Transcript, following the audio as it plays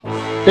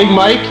Big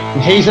Mike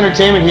and Hayes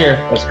Entertainment here.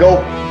 Let's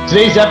go.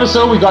 Today's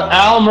episode, we got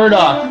Al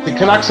Murdoch, the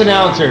Canucks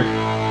announcer.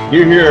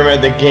 You hear him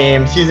at the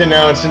games. He's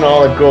announcing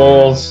all the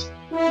goals.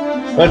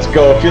 Let's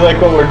go. If you like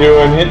what we're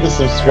doing, hit the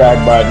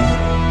subscribe button.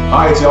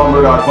 Hi, it's Al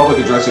Murdoch, public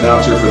address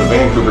announcer for the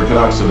Vancouver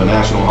Canucks of the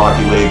National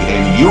Hockey League,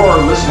 and you're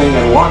listening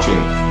and watching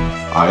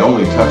I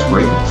Only Touch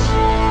Greatness.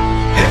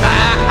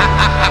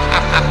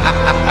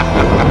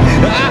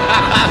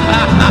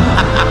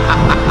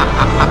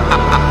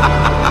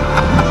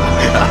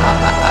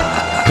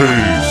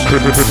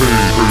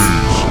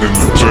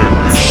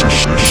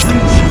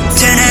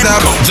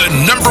 The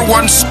number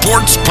one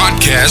sports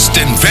podcast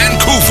in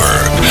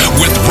Vancouver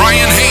with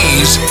Ryan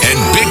Hayes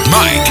and Big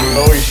Mike.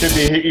 Oh, you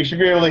should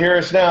be able to hear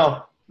us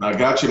now. I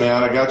got you,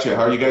 man. I got you.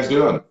 How are you guys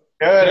doing?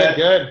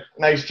 Good.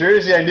 Nice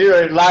jersey. I do.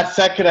 Last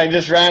second, I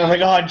just ran. I'm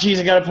like, oh, geez,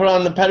 I got to put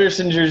on the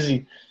Pedersen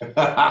jersey.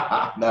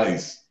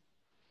 Nice.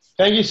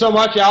 Thank you so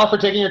much, Al, for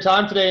taking your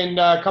time today and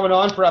coming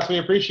on for us. We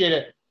appreciate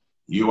it.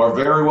 You are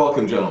very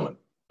welcome, gentlemen.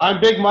 I'm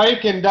Big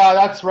Mike, and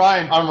that's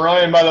Ryan. I'm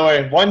Ryan, by the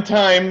way. One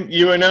time,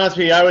 you announced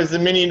me I was the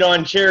mini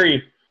Don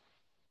Cherry.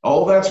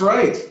 Oh, that's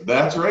right.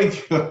 That's right.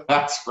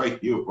 That's right.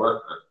 You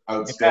were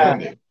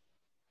outstanding.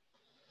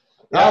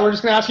 Yeah. We're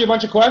just going to ask you a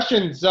bunch of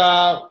questions.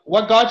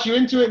 What got you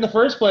into it in the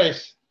first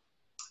place?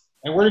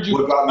 And where did you...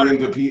 What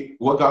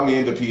got me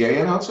into PA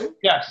announcing?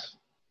 Yes.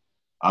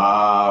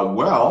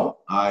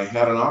 Well, I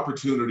had an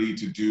opportunity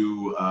to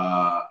do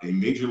a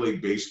Major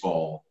League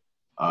Baseball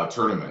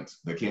tournament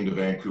that came to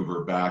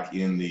Vancouver back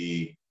in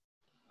the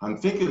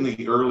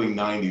early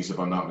 90s, if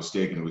I'm not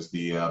mistaken. It was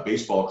the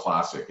Baseball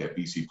Classic at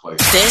BC Place.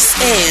 This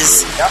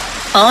is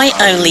I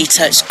Only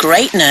Touch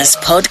Greatness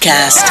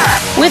podcast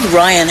with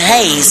Ryan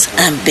Hayes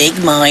and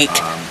Big Mike.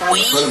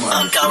 We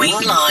are going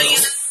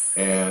live.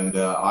 And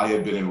I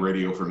had been in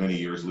radio for many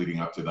years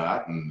leading up to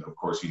that. And of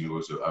course, he knew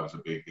I was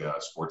a big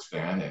sports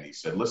fan. And he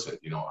said, listen,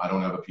 I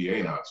don't have a PA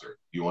announcer.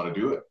 Do you want to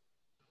do it?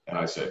 And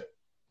I said,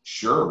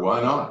 sure,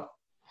 why not?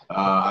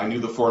 I knew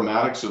the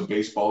formatics of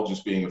baseball,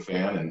 just being a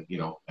fan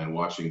and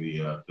watching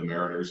the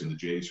Mariners and the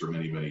Jays for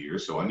many, many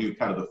years. So I knew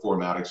kind of the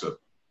formatics of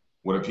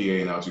what a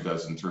PA announcer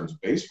does in terms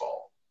of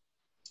baseball.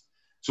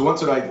 So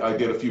once I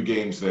did a few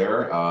games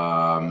there,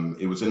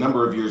 it was a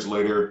number of years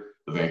later,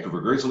 the Vancouver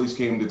Grizzlies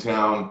came to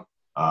town.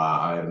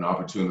 I had an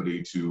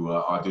opportunity to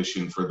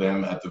audition for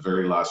them at the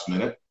very last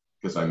minute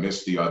because I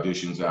missed the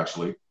auditions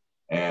actually.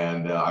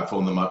 And I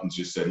phoned them up and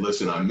just said,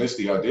 listen, I missed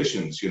the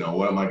auditions.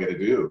 What am I going to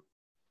do?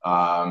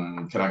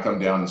 Can I come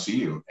down and see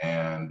you?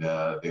 And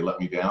they let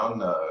me down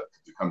to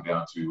come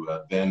down to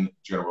then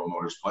General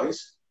Motors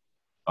Place,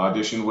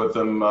 auditioned with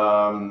them,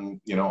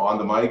 on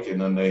the mic. And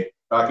then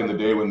back in the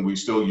day when we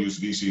still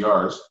used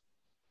VCRs,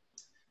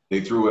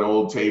 they threw an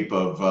old tape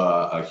of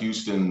a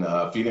Houston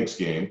Phoenix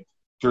game,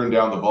 turned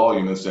down the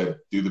volume and said,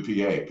 do the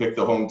PA, pick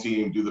the home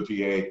team, do the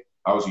PA.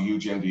 I was a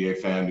huge NBA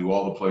fan, knew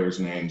all the players'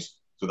 names,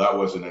 so that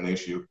wasn't an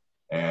issue.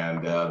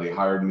 And they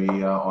hired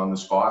me on the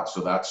spot.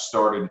 So that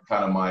started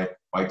kind of my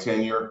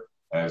tenure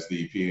as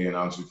the PA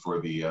announcer for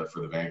the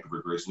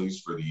Vancouver Grizzlies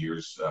for the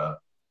years,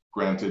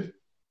 granted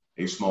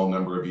a small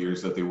number of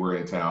years that they were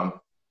in town.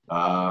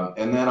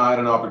 And then I had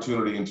an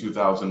opportunity in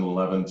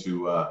 2011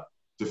 to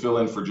fill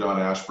in for John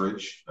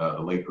Ashbridge,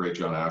 the late great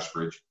John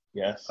Ashbridge.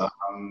 Yes.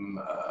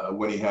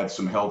 When he had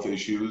some health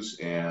issues,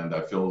 and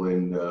I filled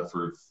in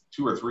for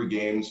 2 or 3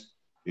 games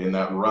in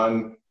that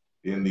run,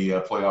 in the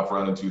playoff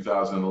run in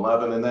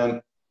 2011, and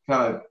then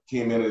kind of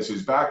came in as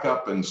his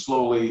backup, and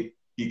slowly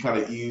he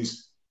kind of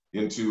eased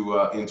into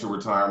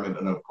retirement.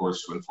 And of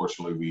course,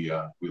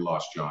 unfortunately, we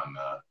lost John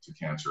to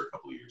cancer a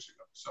couple of years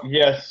ago. So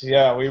yes,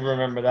 yeah, we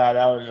remember that.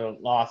 That was a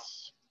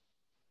loss.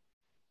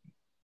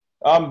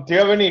 Do you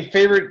have any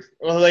favorite?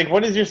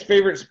 What is your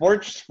favorite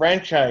sports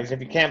franchise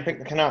if you can't pick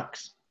the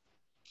Canucks?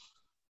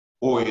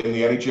 Oh, in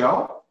the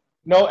NHL?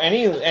 No,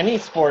 any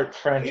sports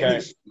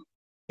franchise.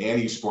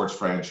 Any sports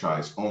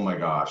franchise. Oh my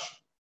gosh.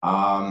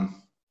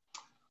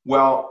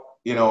 Well,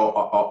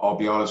 I'll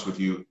be honest with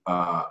you.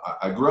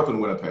 I grew up in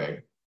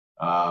Winnipeg,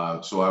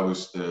 so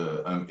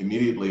I'm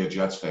immediately a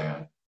Jets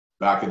fan.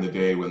 Back in the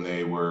day when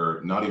they were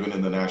not even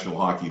in the National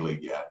Hockey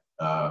League yet.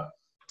 So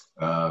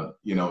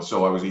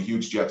I was a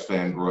huge Jets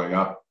fan growing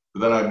up. But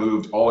then I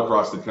moved all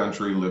across the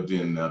country, lived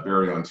in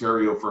Barrie,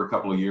 Ontario for a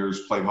couple of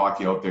years, played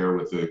hockey out there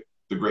with the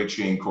great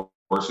Shane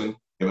Corson.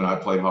 Him and I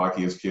played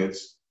hockey as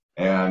kids.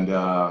 And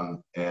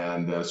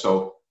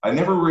so I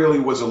never really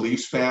was a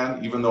Leafs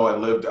fan, even though I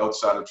lived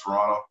outside of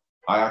Toronto.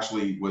 I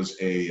actually was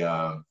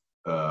a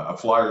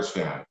Flyers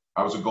fan.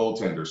 I was a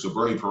goaltender. So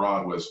Bernie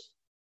Parent was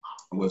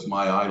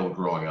my idol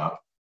growing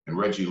up. And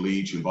Reggie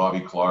Leach and Bobby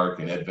Clark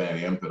and Ed Van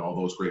Impe and all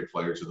those great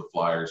players of the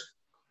Flyers.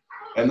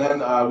 And then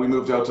we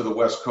moved out to the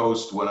West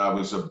Coast when I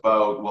was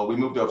we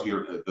moved out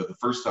here the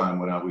first time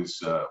when I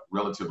was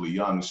relatively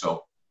young.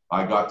 So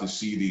I got to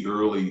see the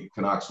early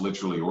Canucks,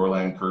 literally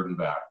Orland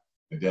Kurtenbach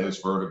and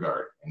Dennis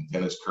Verdegaard and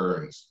Dennis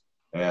Kearns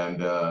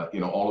and,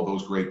 all of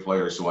those great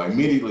players. So I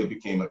immediately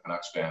became a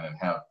Canucks fan and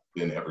have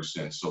been ever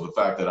since. So the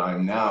fact that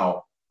I'm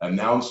now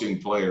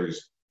announcing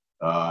players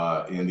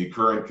in the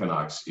current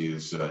Canucks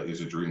is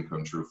a dream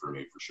come true for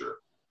me, for sure.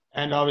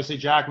 And obviously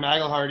Jack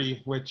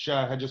McIlhardy, which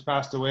had just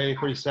passed away.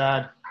 Pretty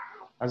sad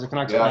as a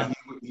Canucks fan.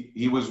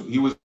 He was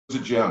a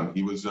gem.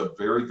 He was a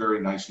very, very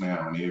nice man.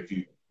 I mean, if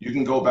you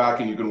can go back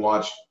and you can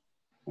watch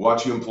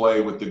him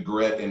play with the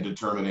grit and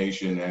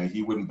determination, and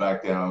he wouldn't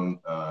back down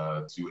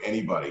to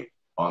anybody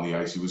on the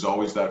ice. He was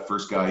always that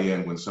first guy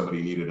in when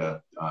somebody needed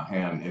a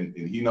hand. And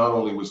he not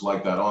only was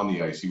like that on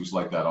the ice, he was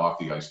like that off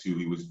the ice too.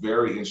 He was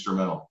very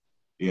instrumental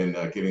in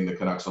getting the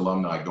Canucks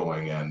alumni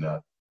going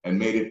and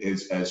made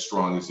it as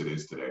strong as it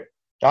is today.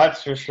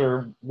 That's for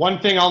sure. One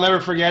thing I'll never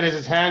forget is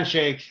his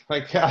handshake.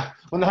 Like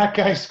when that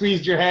guy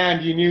squeezed your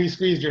hand, you knew he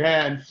squeezed your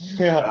hand.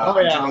 Yeah.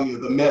 I'm telling you,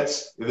 the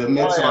mitts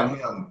on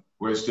him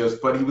was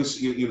just. But he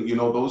was, you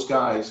know, those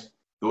guys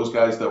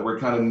that were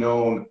kind of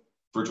known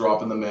for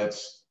dropping the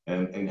mitts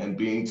and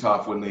being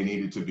tough when they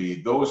needed to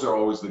be. Those are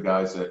always the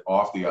guys that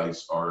off the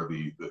ice are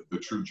the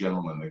true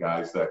gentlemen, the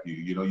guys that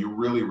you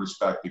really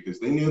respect because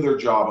they knew their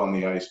job on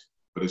the ice.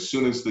 But as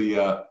soon as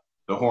the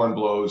horn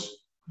blows,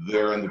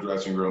 they're in the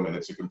dressing room, and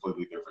it's a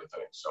completely different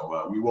thing.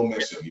 So we will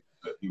miss him.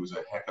 He was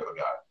a heck of a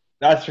guy.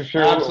 That's for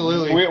sure.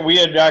 Absolutely. We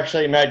had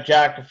actually met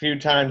Jack a few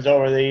times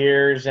over the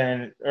years,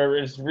 or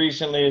as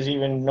recently as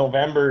even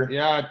November.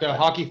 Yeah, at the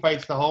Hockey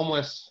Fights the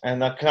Homeless. And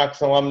the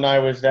Canucks alumni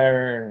was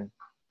there.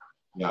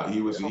 Yeah,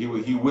 he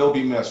will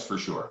be missed for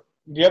sure.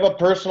 Do you have a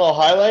personal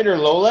highlight or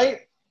lowlight?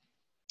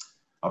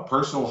 A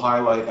personal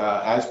highlight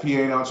as PA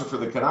announcer for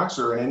the Canucks,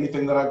 or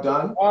anything that I've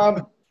done?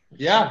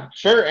 Yeah,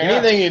 sure.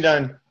 Anything you've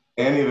done.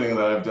 Anything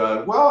that I've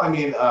done. Well, I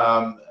mean,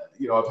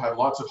 I've had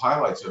lots of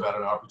highlights. I've had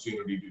an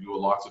opportunity to do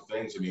lots of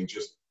things. I mean,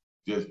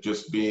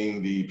 just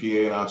being the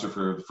PA announcer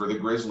for the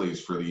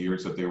Grizzlies for the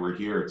years that they were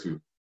here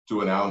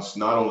to announce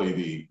not only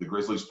the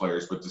Grizzlies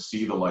players, but to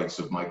see the likes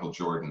of Michael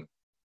Jordan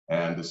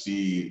and to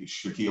see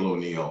Shaquille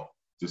O'Neal,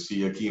 to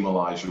see Hakeem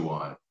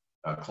Olajuwon,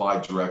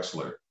 Clyde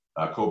Drexler,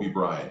 Kobe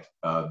Bryant,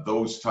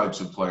 those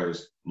types of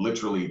players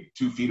literally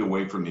 2 feet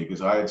away from me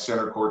because I had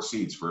center court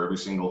seats for every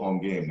single home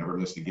game, never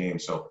missed a game.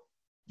 So,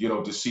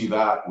 to see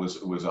that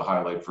was a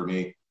highlight for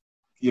me.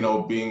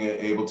 Being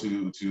able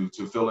to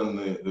fill in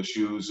the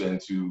shoes and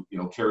to,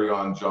 carry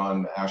on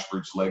John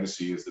Ashford's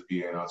legacy as the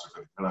PA announcer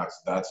for the Canucks,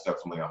 that's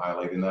definitely a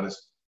highlight. And that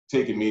has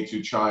taken me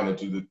to China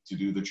to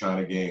do the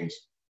China games.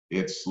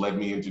 It's led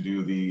me in to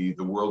do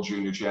the World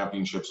Junior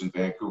Championships in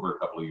Vancouver a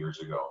couple of years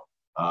ago.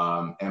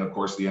 And of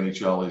course, the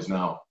NHL is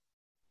now,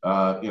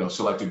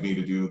 selected me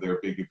to do their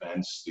big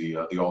events, the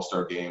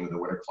All-Star Game and the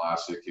Winter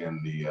Classic and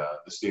the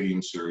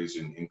Stadium Series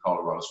in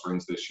Colorado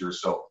Springs this year.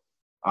 So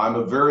I'm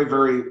a very,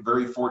 very,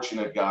 very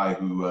fortunate guy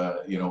who,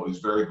 is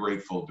very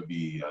grateful to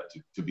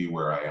be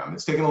where I am.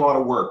 It's taken a lot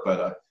of work,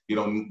 but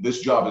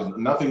this job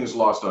nothing is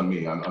lost on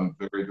me. I'm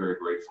very, very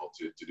grateful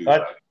to do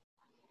that.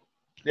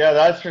 Yeah,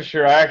 that's for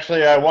sure.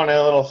 I won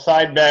a little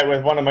side bet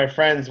with one of my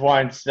friends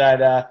once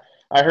that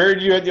I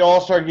heard you at the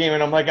All-Star Game,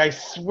 and I'm like, I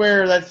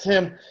swear that's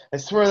him. I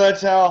swear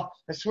that's Al.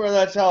 I swear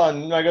that's Al.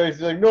 And my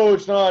guy's like, no,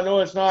 it's not.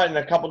 No, it's not. And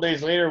a couple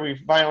days later, we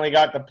finally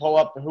got to pull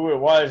up who it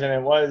was, and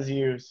it was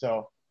you.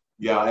 So.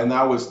 Yeah, and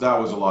that was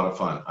a lot of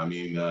fun. I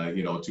mean,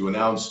 to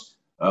announce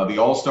the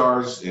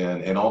All-Stars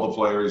and all the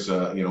players,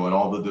 and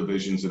all the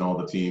divisions and all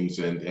the teams,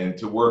 and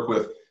to work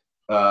with,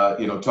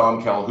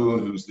 Tom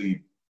Calhoun, who's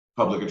the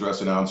public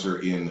address announcer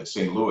in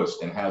St. Louis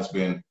and has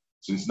been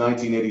since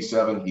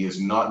 1987. He has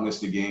not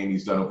missed a game.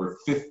 He's done over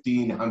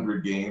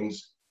 1,500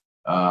 games.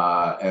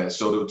 And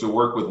so to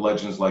work with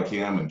legends like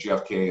him and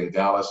Jeff Kay in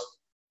Dallas,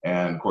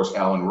 and of course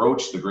Alan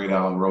Roach, the great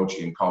Alan Roach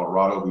in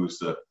Colorado,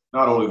 who's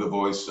not only the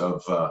voice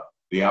of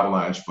the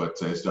Avalanche, but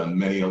has done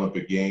many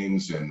Olympic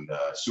Games and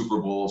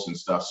Super Bowls and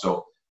stuff.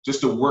 So just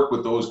to work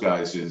with those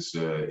guys is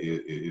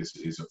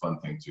a fun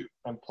thing too.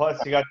 And plus,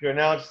 you got to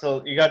announce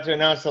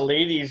the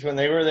ladies when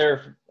they were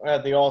there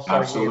at the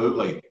All-Star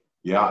Absolutely. Game.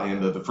 Yeah,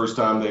 and the first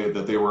time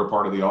that they were a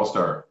part of the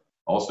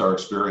All-Star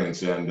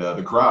experience, and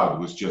the crowd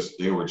was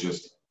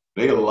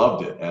they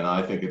loved it, and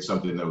I think it's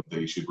something that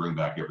they should bring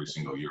back every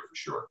single year for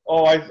sure.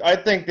 Oh, I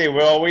think they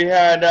will. We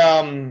had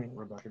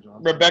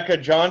Rebecca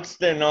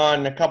Johnston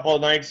on a couple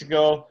of nights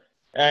ago,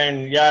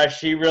 and yeah,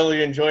 she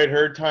really enjoyed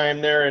her time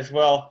there as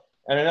well.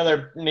 And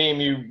another name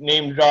you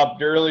name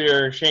dropped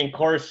earlier, Shane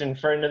Corson,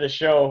 friend of the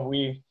show.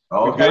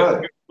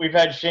 We've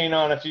had Shane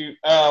on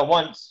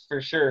once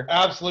for sure.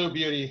 Absolute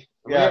beauty.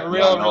 Yeah,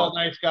 real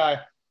nice guy.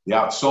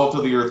 Yeah, salt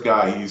of the earth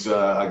guy. He's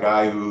a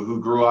guy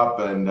who grew up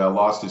and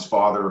lost his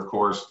father, of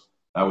course.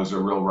 That was a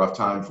real rough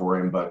time for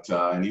him, but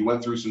and he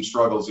went through some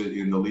struggles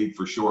in the league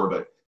for sure.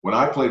 But when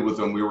I played with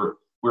him, we were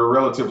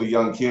relatively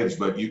young kids,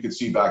 but you could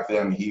see back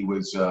then he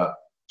was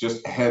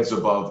just heads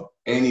above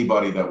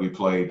anybody that we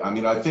played. I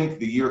mean, I think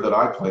the year that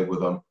I played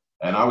with him,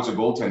 and I was a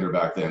goaltender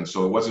back then,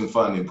 so it wasn't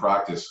fun in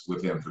practice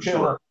with him for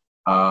sure.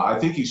 I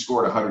think he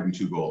scored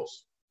 102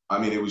 goals. I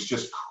mean, it was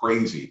just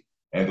crazy.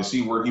 And to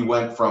see where he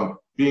went from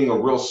being a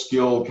real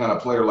skilled kind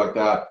of player like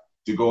that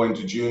to go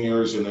into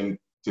juniors and then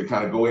to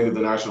kind of go into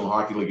the National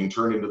Hockey League and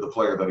turn into the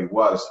player that he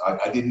was,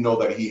 I didn't know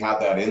that he had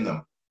that in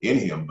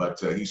him, but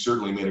he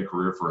certainly made a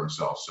career for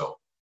himself. So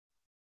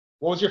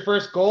What was your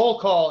first goal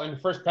call and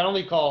first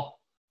penalty call?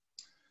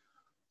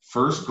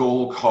 First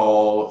goal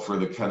call for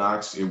the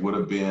Canucks, it would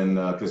have been,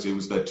 because it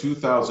was the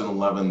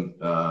 2011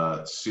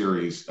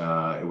 series,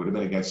 it would have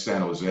been against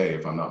San Jose,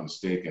 if I'm not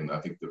mistaken. I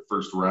think the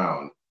first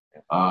round.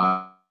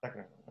 And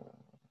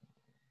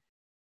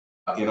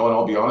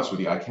I'll be honest with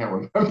you, I can't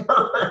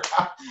remember.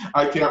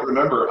 I can't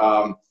remember.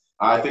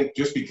 I think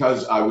just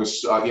because I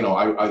was, I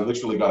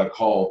literally got a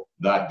call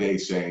that day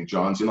saying,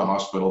 John's in the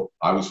hospital.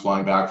 I was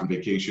flying back from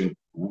vacation,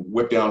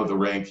 whipped down to the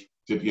rink,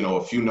 did,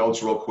 a few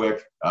notes real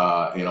quick.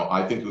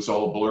 I think it was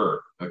all a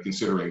blur,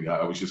 considering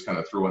I was just kind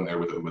of thrown there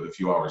with a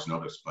few hours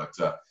notice. But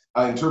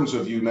in terms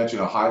of, you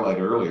mentioned a highlight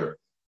earlier,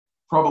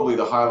 probably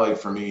the highlight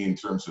for me in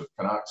terms of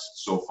Canucks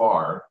so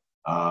far,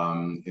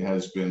 it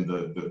has been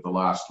the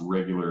last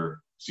regular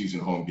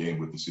season home game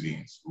with the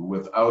Sedins,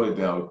 without a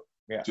doubt.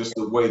 Yeah. Just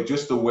the way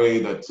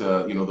that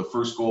the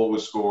first goal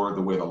was scored,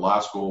 the way the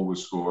last goal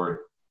was scored,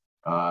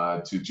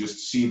 to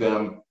just see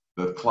them,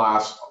 the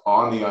class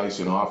on the ice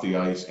and off the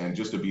ice, and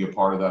just to be a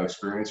part of that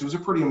experience. It was a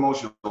pretty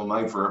emotional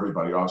night for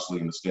everybody, obviously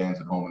in the stands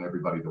at home and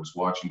everybody that was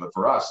watching. But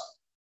for us,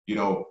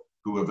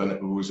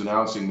 who was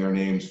announcing their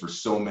names for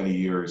so many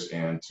years,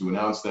 and to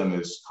announce them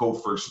as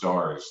co-first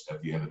stars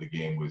at the end of the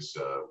game was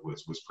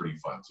pretty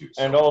fun too.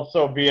 So. And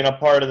also being a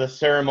part of the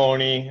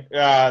ceremony,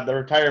 the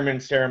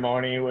retirement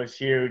ceremony was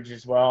huge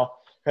as well.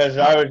 Because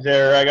I was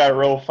there, I got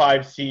row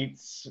 5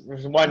 seats. It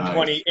was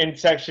 120 Nice. in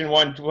section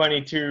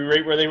 122,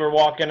 right where they were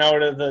walking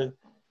out of the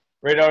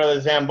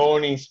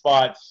Zamboni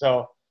spots.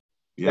 So.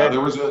 Yeah,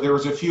 there was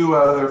a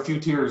few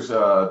tears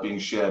being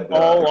shed.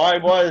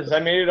 I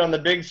made it on the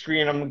big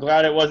screen. I'm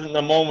glad it wasn't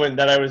the moment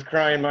that I was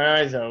crying my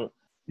eyes out.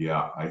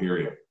 Yeah, I hear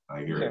you.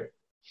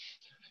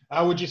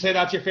 Would you say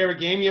that's your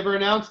favorite game you ever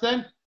announced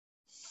then?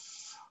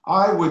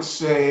 I would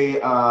say,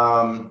 it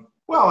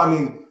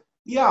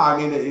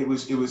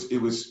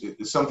was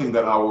something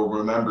that I will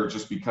remember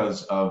just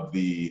because of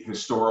the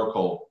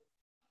historical.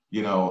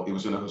 It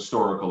was in a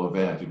historical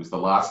event. It was the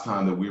last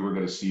time that we were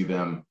going to see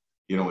them,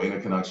 in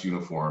a Canucks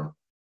uniform.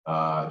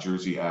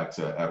 Jersey at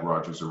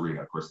Rogers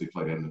Arena. Of course, they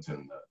played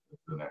Edmonton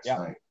the next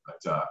night.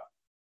 But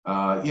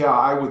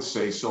I would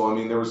say so. I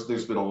mean,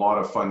 there's been a lot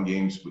of fun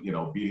games.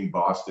 Beating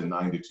Boston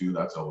 9-2.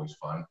 That's always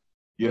fun.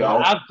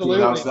 Absolutely.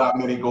 To announce that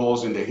many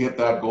goals and to hit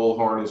that goal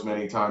horn as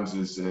many times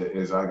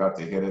as I got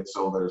to hit it.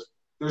 So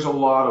there's a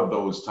lot of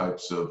those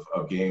types of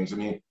games. I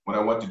mean, when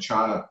I went to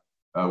China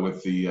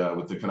with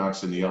the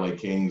Canucks and the LA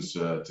Kings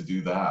to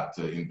do that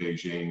in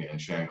Beijing and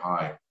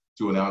Shanghai,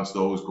 to announce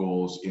those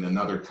goals in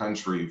another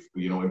country,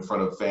 in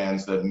front of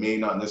fans that may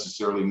not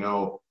necessarily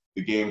know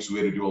the game. So we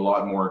had to do a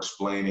lot more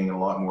explaining and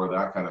a lot more of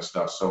that kind of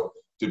stuff. So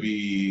to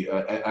be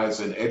as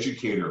an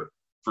educator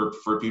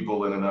for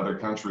people in another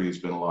country has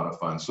been a lot of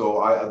fun.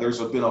 So there's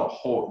been a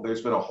whole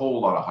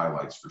lot of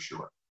highlights for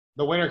sure.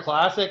 The Winter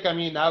Classic, I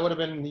mean, that would have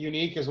been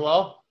unique as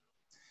well.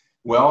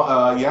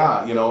 Well,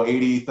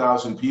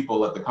 80,000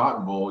 people at the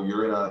Cotton Bowl.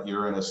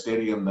 You're in a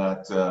stadium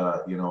that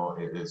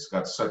it's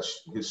got such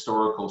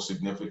historical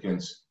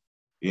significance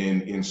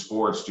in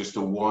sports. Just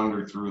to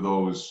wander through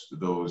those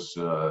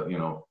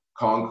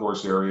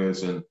concourse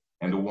areas and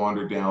to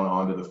wander down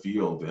onto the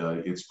field,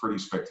 it's pretty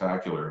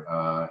spectacular.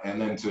 And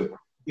then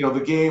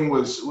the game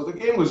was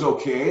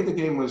okay. The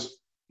game was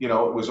it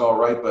was all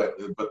right, but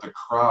the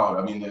crowd.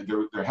 I mean,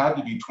 there had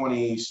to be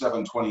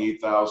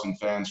 28,000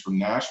 fans from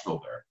Nashville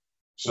there.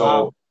 So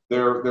wow.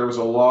 There was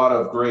a lot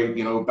of great,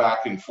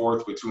 back and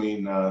forth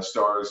between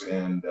Stars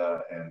and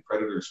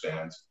Predators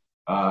fans,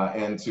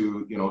 and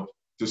to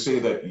say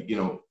that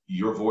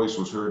your voice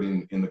was heard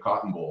in the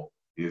Cotton Bowl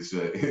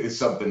is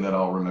something that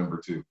I'll remember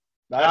too.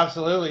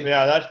 Absolutely.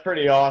 Yeah, that's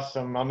pretty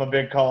awesome. I'm a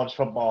big college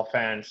football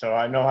fan, so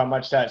I know how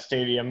much that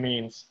stadium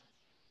means.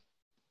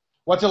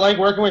 What's it like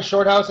working with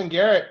Shorthouse and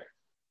Garrett?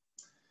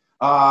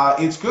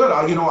 It's good.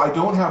 I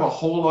don't have a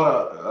whole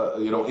lot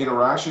of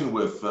interaction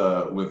with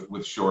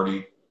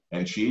Shorty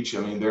and Cheech.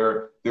 I mean,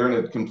 they're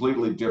in a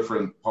completely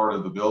different part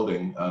of the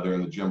building. They're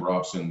in the Jim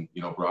Robson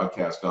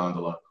broadcast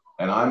gondola,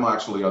 and I'm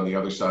actually on the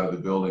other side of the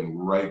building,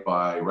 right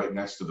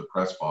next to the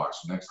press box,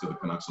 next to the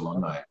Canucks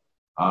alumni.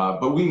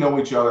 But we know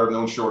each other. I've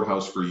known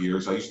Shorthouse for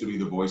years. I used to be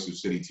the voice of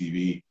City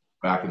TV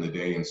back in the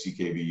day in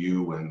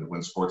CKVU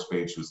when Sports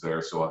Page was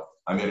there. So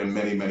I met him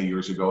many, many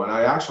years ago, and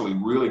I actually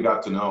really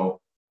got to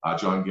know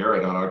John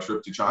Garrett on our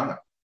trip to China.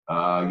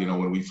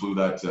 When we flew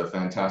that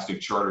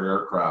fantastic charter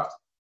aircraft,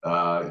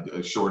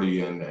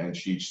 Shorty and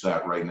Cheech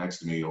sat right next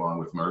to me along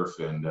with Murph,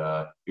 and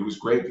it was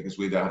great because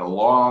we had a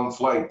long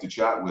flight to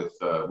chat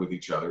with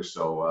each other.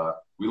 So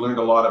we learned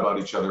a lot about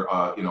each other,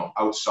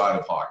 outside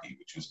of hockey,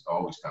 which was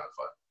always kind of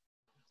fun.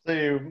 So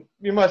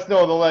you must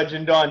know the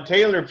legend Don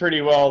Taylor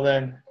pretty well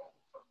then.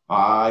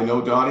 I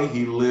know Donnie.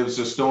 He lives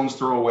a stone's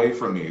throw away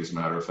from me, as a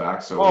matter of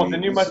fact. So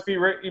then you must be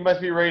right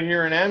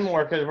here in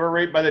Enmore, because we're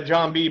right by the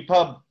John B.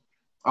 pub.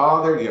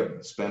 Oh, there you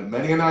go. Spent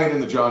many a night in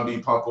the John B.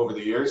 pub over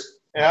the years.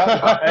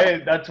 Yeah,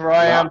 hey, that's where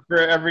I am for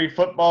every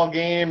football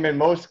game and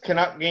most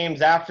Canuck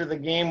games. After the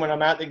game, when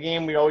I'm at the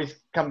game, we always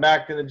come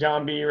back to the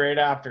John B right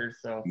after.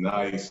 So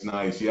Nice.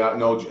 Yeah,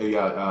 no,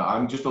 yeah.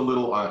 I'm just a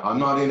little. I'm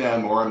not in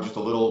Anmore. I'm just a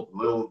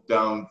little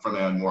down from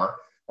Anmore.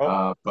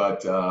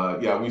 But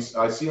yeah,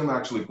 I see him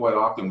actually quite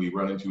often. We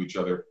run into each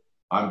other.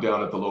 I'm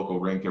down at the local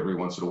rink every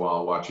once in a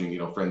while watching,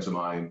 friends of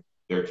mine,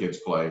 their kids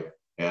play,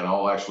 and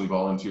I'll actually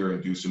volunteer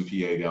and do some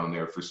PA down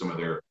there for some of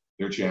their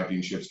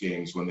championships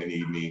games when they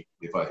need me.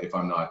 If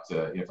I'm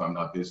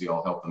not busy,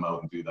 I'll help them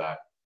out and do that.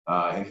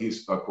 And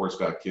he's of course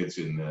got kids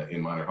in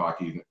minor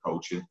hockey and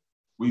coach, and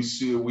we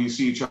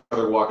see each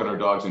other walking our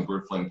dogs in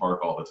Bird Flame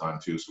Park all the time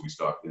too. So we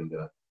stop and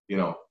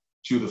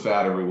chew the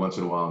fat every once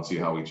in a while and see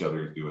how each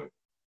other is doing.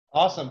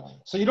 Awesome.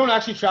 So you don't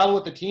actually travel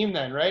with the team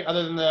then, right?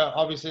 Other than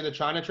obviously the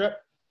China trip.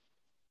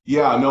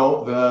 Yeah,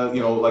 no,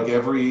 like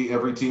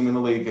every team in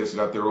the league has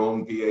got their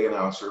own PA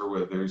announcer.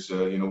 Where there's,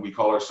 we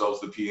call ourselves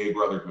the PA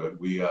Brotherhood.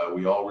 We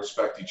all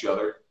respect each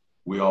other.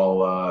 We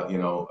all,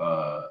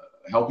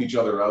 help each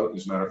other out.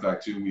 As a matter of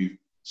fact, too, we've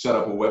set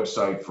up a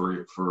website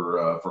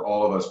for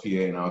all of us PA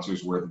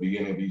announcers, where at the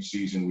beginning of each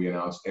season we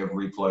announce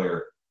every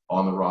player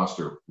on the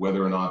roster,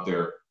 whether or not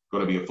they're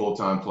going to be a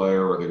full-time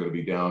player or they're going to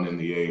be down in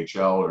the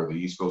AHL or the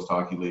East Coast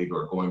Hockey League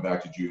or going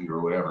back to junior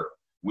or whatever.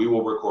 We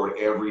will record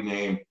every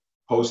name,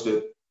 post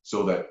it,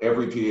 so that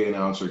every PA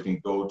announcer can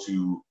go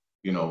to,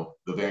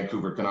 the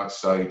Vancouver Canucks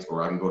site,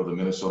 or I can go to the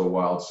Minnesota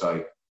Wild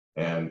site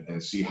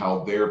and see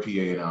how their PA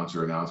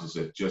announcer announces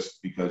it,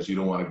 just because you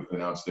don't want to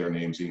announce their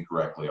names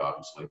incorrectly,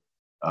 obviously.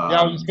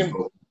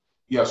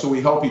 So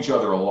we help each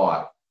other a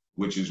lot,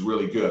 which is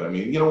really good. I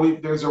mean,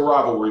 there's a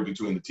rivalry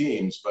between the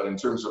teams, but in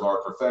terms of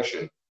our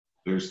profession,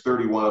 there's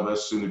 31 of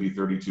us, soon to be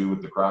 32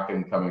 with the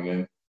Kraken coming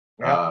in.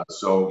 Yeah.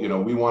 So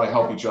we want to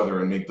help each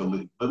other and make the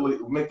league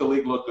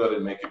look good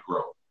and make it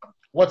grow.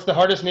 What's the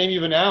hardest name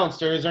you've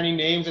announced, or is there any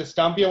names that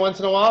stump you once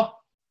in a while?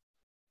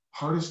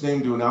 Hardest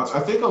name to announce? I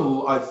think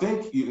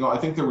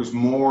there was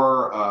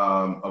more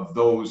of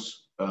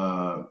those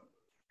kind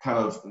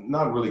of,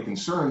 not really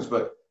concerns,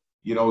 but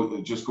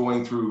just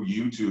going through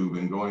YouTube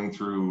and going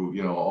through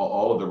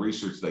all of the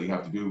research that you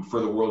have to do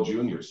for the World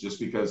Juniors, just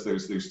because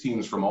there's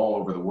teams from all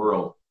over the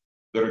world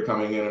that are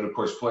coming in, and of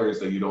course players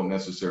that you don't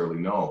necessarily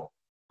know.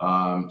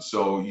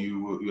 So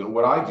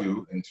what I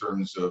do in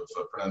terms of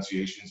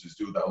pronunciations is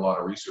do a lot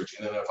of research,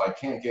 and then if I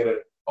can't get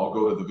it, I'll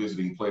go to the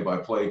visiting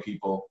play-by-play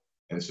people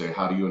and say,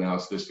 how do you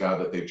announce this guy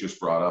that they've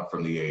just brought up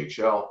from the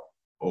AHL?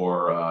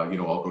 Or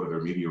I'll go to their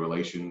media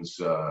relations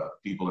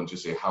people and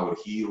just say, how would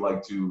he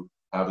like to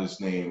have his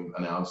name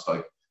announced?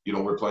 Like,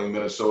 we're playing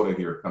Minnesota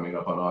here coming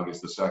up on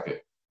August the 2nd.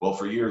 Well,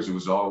 for years it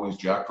was always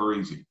Zach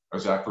Parise.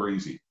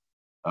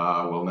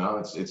 Well, now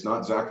it's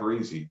not Zach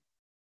Parise.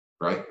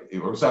 Right?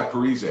 Or Zach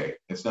Parise.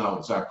 It's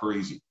now Zach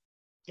Parise.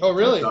 Oh,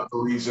 really? It's not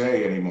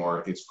Parise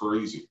anymore. It's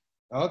Parise.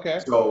 Okay.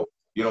 So,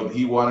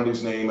 he wanted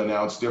his name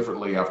announced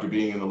differently after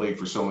being in the league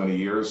for so many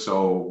years.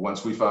 So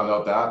once we found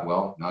out that,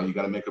 well, now you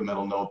got to make a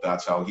mental note.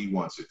 That's how he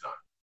wants it done.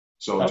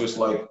 So just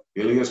like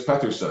Elias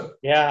Pettersson.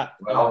 Yeah.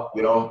 Well,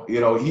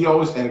 he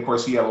always, and of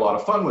course he had a lot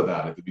of fun with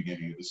that at the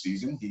beginning of the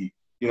season. He,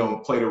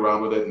 played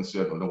around with it and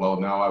said, well,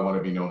 now I want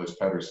to be known as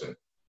Pettersson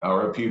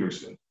or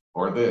Peterson,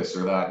 or this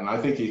or that. And I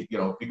think he,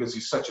 because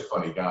he's such a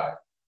funny guy,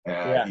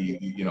 and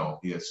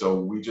so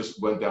we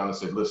just went down and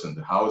said,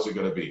 listen, how is it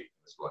going to be?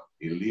 This one,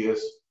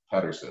 Elias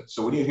Pettersson.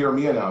 So when you hear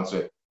me announce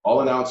it,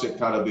 I'll announce it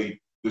kind of the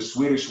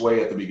Swedish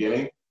way at the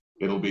beginning.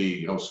 It'll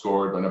be,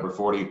 scored by number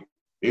 40,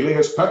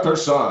 Elias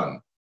Pettersson.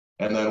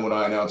 And then when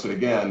I announce it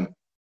again,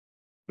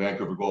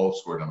 Vancouver goal,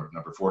 scored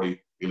number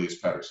 40, Elias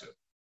Pettersson.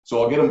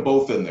 So I'll get them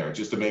both in there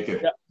just to make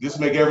it, just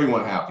to make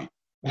everyone happy.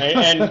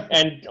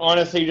 and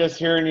honestly, just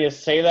hearing you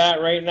say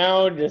that right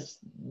now just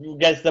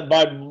gets the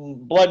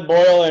blood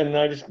boiling.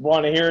 I just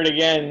want to hear it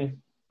again.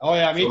 Oh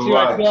yeah, me too.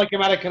 I feel like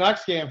I'm at a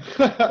Canucks game.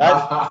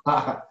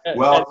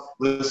 Well,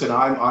 listen,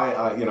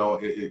 I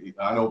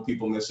know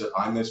people miss it.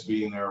 I miss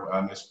being there.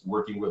 I miss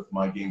working with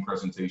my game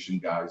presentation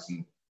guys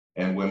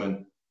and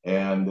women.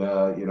 And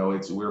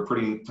we're a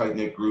pretty tight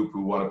knit group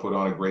who want to put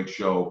on a great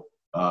show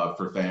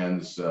for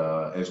fans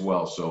as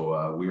well.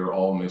 So we are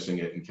all missing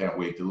it and can't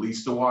wait at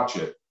least to watch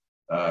it.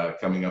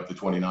 Coming up the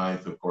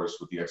 29th, of course,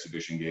 with the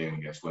exhibition game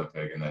against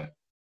Winnipeg, and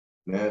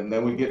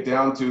then we get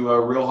down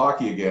to real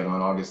hockey again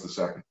on August the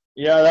 2nd.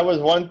 Yeah, that was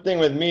one thing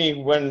with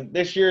me. When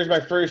this year is my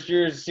first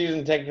year as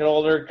season ticket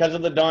holder, because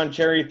of the Don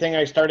Cherry thing,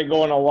 I started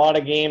going a lot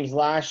of games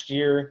last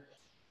year.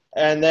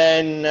 And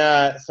then,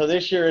 so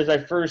this year is my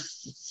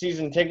first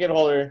season ticket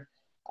holder.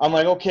 I'm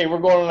like, okay, we're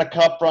going on a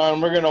cup run.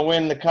 We're going to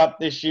win the cup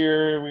this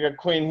year. We got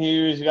Quinn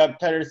Hughes, we got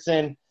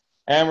Pettersson,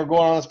 and we're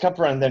going on this cup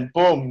run. Then,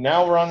 boom,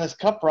 now we're on this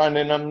cup run,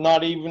 and I'm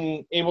not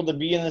even able to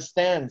be in the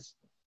stands.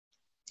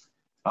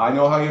 I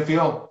know how you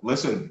feel.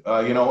 Listen,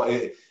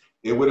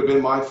 it would have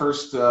been my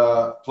first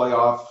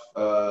playoff,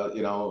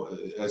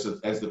 as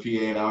the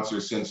PA announcer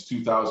since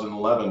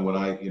 2011 when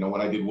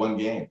I did one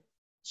game.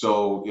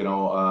 So,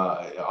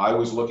 I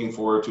was looking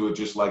forward to it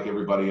just like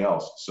everybody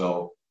else.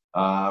 So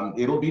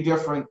it'll be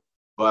different,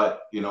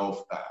 but,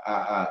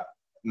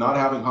 not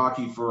having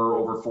hockey for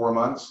over 4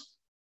 months,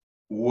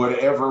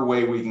 whatever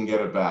way we can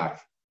get it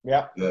back.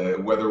 Yeah.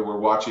 Whether we're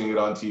watching it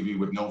on TV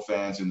with no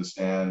fans in the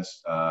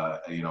stands,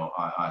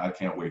 I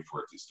can't wait for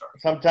it to start.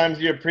 Sometimes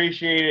you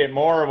appreciate it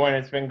more when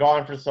it's been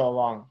gone for so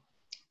long.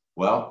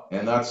 Well,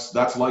 and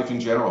that's life in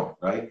general,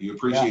 right? You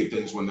appreciate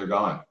things when they're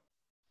gone.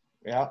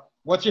 Yeah.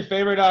 What's your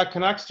favorite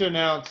Canucks to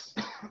announce?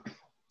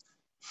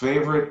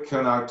 Favorite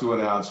Canuck to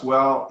announce?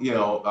 Well,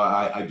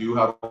 I do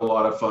have a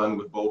lot of fun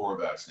with Bo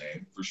Horvat's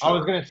name, for sure. I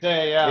was gonna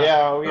say, yeah.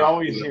 Yeah, we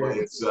always hear it.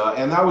 It's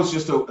and that was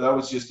just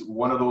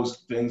one of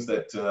those things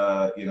that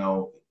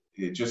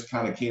it just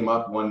kind of came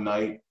up one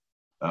night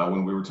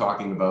when we were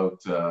talking about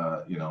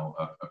a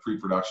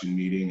pre-production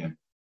meeting,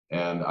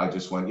 and I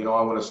just went, I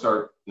want to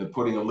start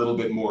putting a little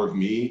bit more of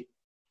me,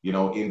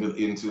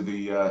 into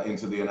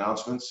the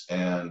announcements,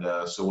 and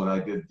so when I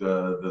did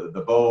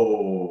the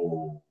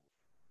Bo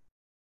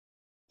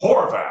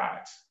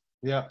Horvat,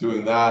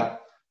 doing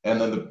that,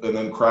 and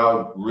then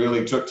crowd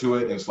really took to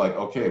it, and it's like,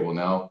 okay, well,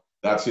 now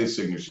that's his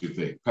signature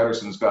thing.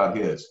 Pettersson's got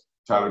his.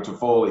 Tyler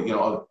Toffoli,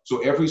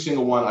 so every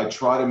single one I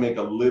try to make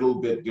a little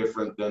bit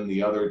different than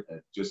the other,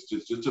 just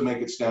to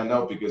make it stand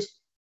out, because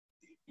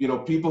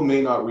people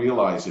may not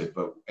realize it,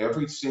 but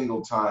every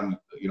single time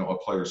a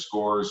player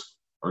scores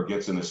or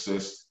gets an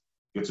assist,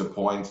 gets a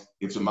point,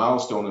 it's a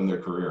milestone in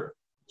their career.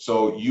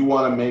 So you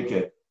want to make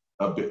it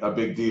a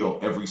big deal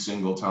every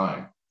single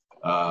time.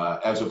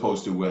 As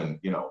opposed to when,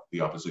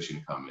 the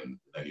opposition come in,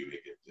 then you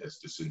make it as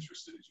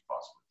disinterested as you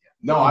possibly can.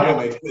 No, I don't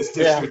make it as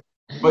disinterested.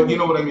 But you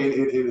know what I mean?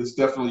 It is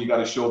definitely, you got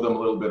to show them a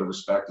little bit of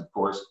respect, of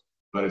course,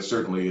 but it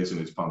certainly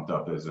isn't as pumped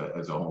up as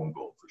a home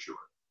goal, for sure.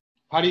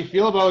 How do you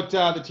feel about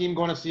the team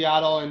going to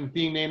Seattle and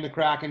being named the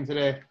Kraken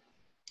today?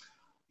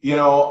 I'm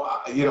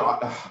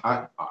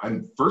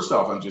first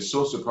off, I'm just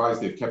so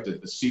surprised they've kept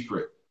it a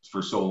secret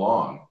for so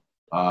long.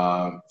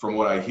 From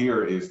what I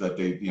hear is that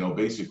they,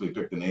 basically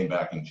picked the name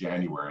back in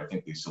January. I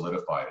think they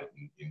solidified it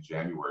in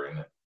January,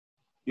 and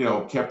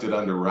kept it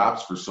under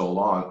wraps for so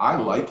long. I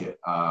like it.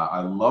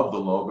 I love the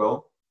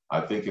logo.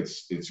 I think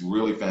it's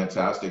really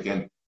fantastic.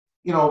 And,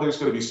 there's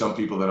going to be some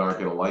people that aren't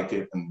going to like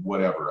it and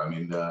whatever. I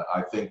mean,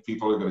 I think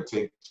people are going to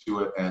take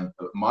to it. And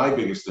my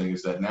biggest thing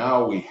is that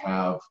now we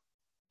have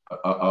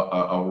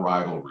a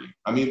rivalry.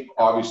 I mean,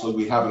 obviously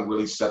we haven't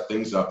really set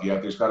things up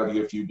yet. There's got to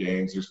be a few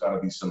games. There's got to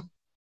be some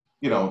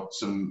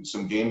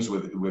games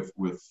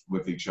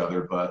with each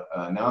other. But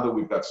now that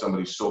we've got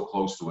somebody so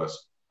close to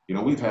us,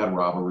 we've had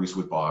rivalries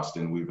with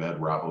Boston, we've had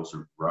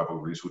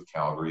rivalries with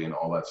Calgary and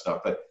all that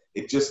stuff, but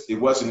it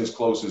wasn't as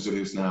close as it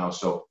is now.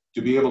 So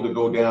to be able to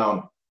go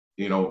down,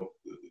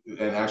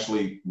 and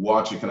actually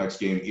watch a Canucks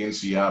game in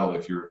Seattle,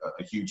 if you're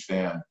a huge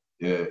fan,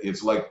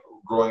 it's like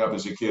growing up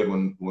as a kid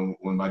when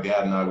my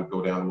dad and I would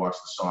go down and watch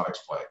the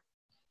Sonics play.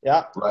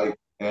 Yeah. Right.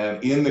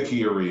 And in the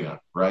Key Arena,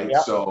 right?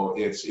 Yep. So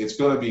it's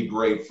going to be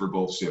great for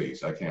both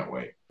cities. I can't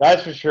wait.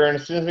 That's for sure. And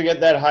as soon as we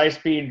get that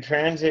high-speed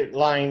transit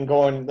line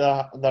going,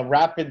 the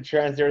rapid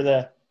transit, or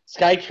the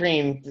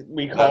SkyTrain,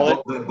 we call it.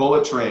 The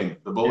bullet train.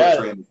 The bullet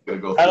train is going to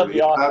go that'll through.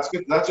 Be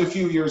awesome. That's a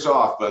few years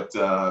off, but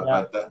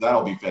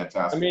that'll be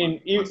fantastic. I mean,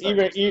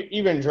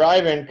 even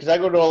driving, because I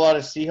go to a lot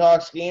of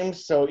Seahawks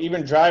games, so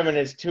even driving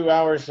is 2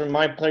 hours from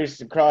my place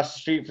across the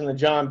street from the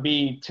John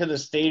B. to the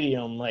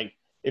stadium. Like,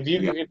 if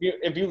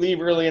you leave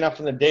early enough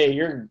in the day,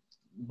 you're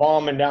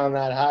bombing down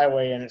that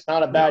highway, and it's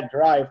not a bad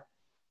drive.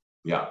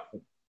 Yeah.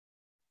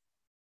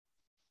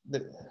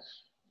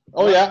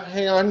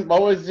 Hang on.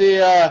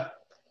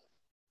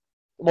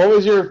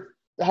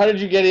 How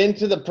did you get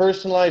into the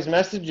personalized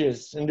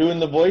messages and doing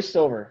the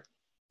voiceover?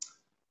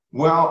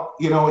 Well,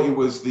 it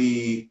was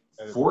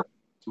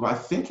I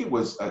think it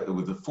was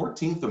the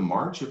 14th of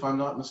March, if I'm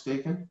not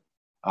mistaken.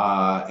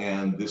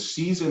 And the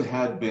season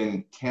had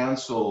been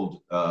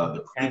canceled.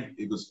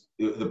 It was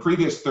the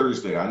previous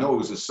Thursday. I know it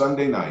was a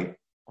Sunday night,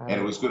 and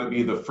it was going to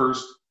be the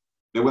first.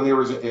 I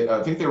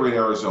think they were in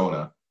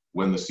Arizona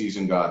when the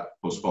season got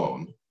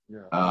postponed.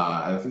 Yeah.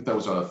 I think that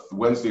was on a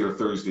Wednesday or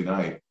Thursday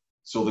night.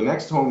 So the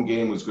next home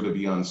game was going to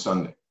be on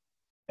Sunday,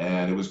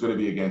 and it was going to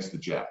be against the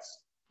Jets.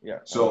 Yeah.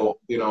 So,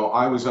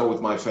 I was out with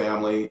my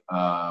family.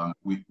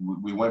 We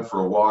went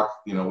for a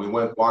walk. We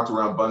walked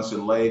around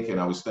Bunsen Lake,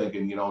 and I was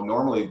thinking,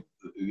 normally,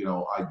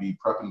 I'd be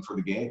prepping for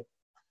the game.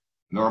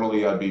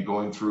 Normally, I'd be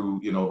going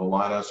through, the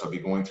lineups. I'd be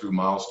going through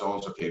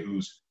milestones. Okay,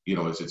 is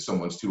it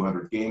someone's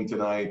 200th game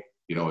tonight?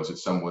 Is it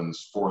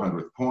someone's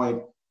 400th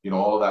point?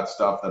 All of that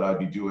stuff that I'd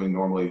be doing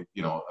normally,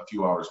 a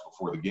few hours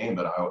before the game.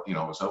 But I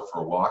was out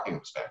for a walk, and it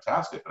was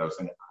fantastic. But I was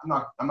thinking,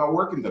 I'm not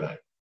working tonight.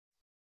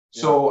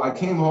 Yeah. So I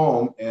came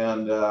home,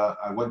 and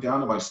I went down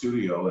to my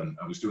studio, and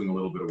I was doing a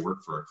little bit of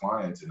work for a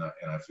client, and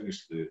I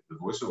finished the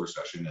voiceover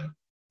session,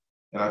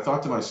 and I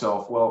thought to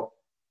myself, well,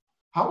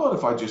 how about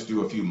if I just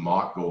do a few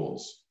mock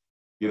goals?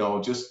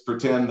 Just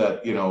pretend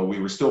that we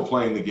were still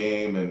playing the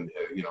game, and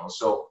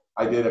so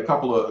I did a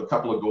couple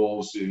of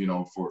goals,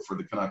 for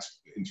the Canucks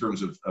in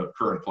terms of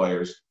current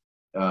players,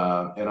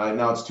 and I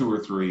announced 2 or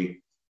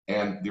 3.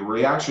 And the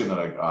reaction that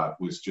I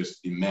got was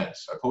just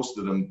immense. I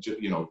posted them,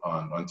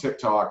 on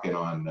TikTok and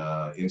on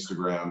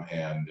Instagram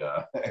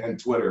and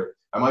Twitter.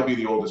 I might be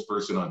the oldest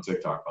person on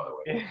TikTok, by the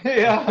way.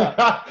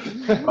 Yeah.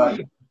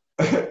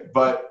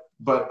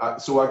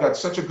 So I got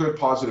such a good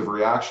positive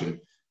reaction.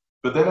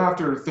 But then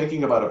after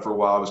thinking about it for a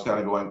while, I was kind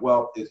of going,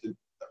 well,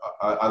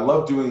 I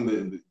love doing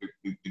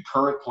the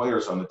current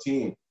players on the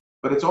team,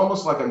 but it's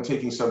almost like I'm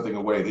taking something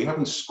away. They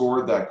haven't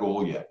scored that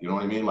goal yet. You know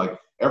what I mean? Like,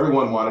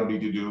 everyone wanted me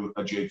to do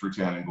a Jake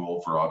Virtanen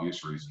goal for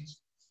obvious reasons.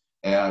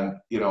 And,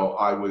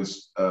 I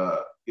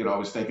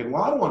was thinking,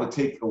 well, I don't want to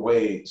take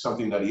away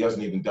something that he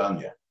hasn't even done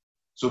yet.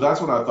 So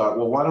that's when I thought,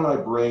 well, why don't I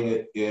bring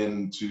it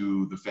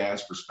into the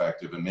fans'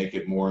 perspective and make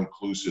it more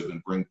inclusive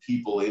and bring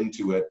people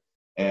into it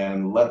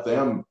and let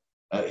them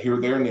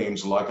hear their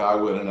names like I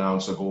would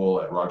announce a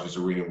goal at Rogers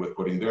Arena, with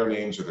putting their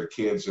names or their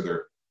kids or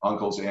their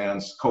uncles,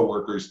 aunts,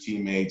 coworkers,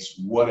 teammates,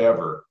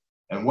 whatever.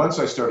 And once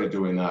I started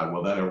doing that,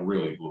 well, then it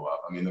really blew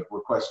up. I mean, the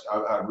requests,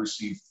 I've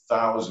received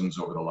thousands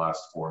over the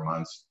last 4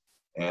 months,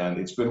 and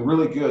it's been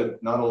really good,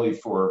 not only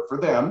for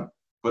them,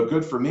 but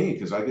good for me,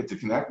 because I get to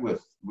connect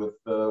with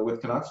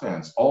Canucks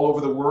fans all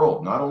over the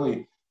world, not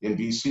only in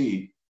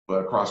BC,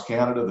 but across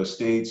Canada, the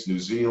States, New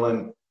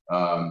Zealand,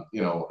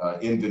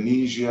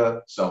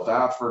 Indonesia, South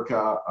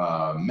Africa,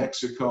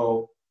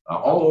 Mexico,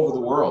 all over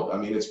the world. I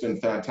mean, it's been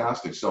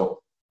fantastic.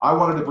 So I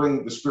wanted to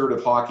bring the spirit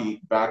of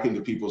hockey back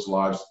into people's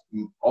lives,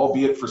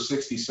 albeit for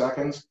 60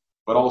 seconds,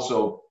 but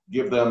also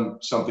give them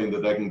something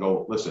that they can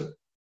go, listen,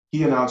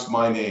 he announced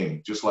my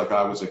name just like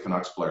I was a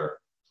Canucks player.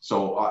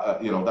 So,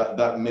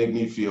 that made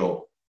me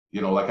feel,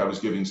 like I was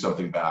giving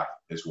something back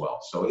as well.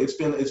 So it's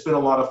been a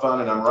lot of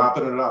fun, and I'm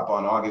wrapping it up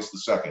on August the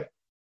 2nd,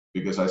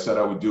 because I said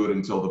I would do it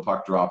until the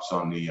puck drops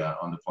on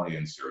the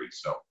play-in series.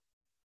 So.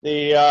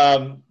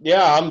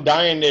 I'm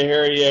dying to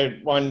hear you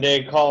one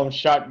day call him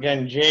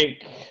Shotgun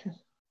Jake.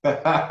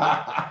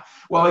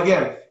 Well,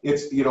 again,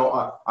 it's,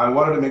 I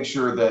wanted to make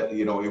sure that,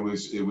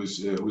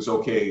 it was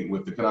okay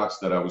with the Canucks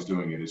that I was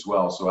doing it as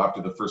well. So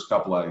after the first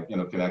couple, I,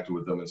 connected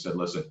with them and said,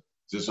 listen,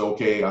 is this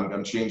okay?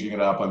 I'm changing it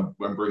up. I'm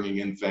bringing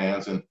in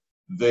fans, and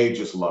they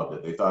just loved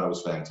it. They thought it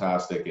was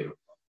fantastic. And,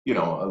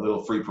 a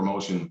little free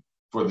promotion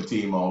for the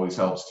team always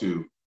helps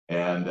too.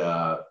 And,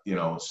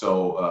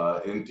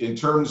 in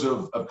terms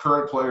of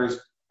current players,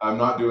 I'm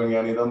not doing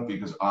any of them,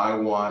 because I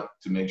want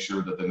to make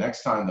sure that the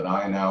next time that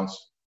I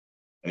announce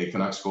a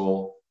Canucks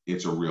goal,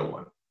 it's a real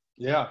one.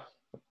 Yeah.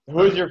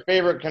 Who's your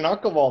favorite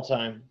Canuck of all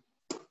time?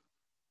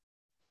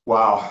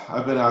 Wow,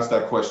 I've been asked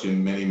that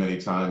question many,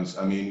 many times.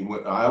 I mean,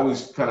 I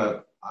always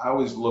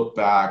look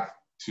back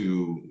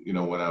to,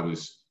 when I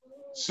was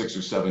 6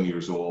 or 7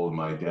 years old.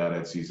 My dad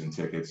had season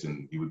tickets,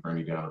 and he would bring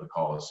me down to the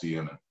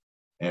Coliseum,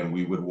 and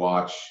we would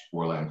watch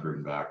Orland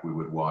Kurtenbach. We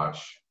would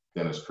watch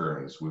Dennis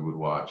Kearns. We would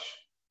watch,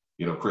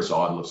 Chris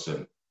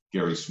Odlofsson,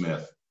 Gary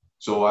Smith.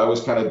 So I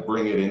always kind of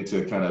bring it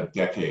into kind of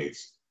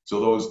decades.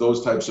 So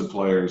those types of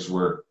players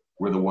were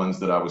the ones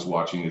that I was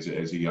watching as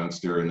a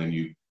youngster. And then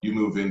you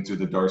move into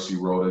the Darcy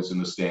Rotas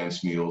and the Stan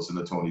Smeals and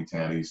the Tony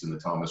Tannys and the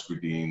Thomas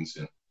Gradines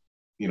and,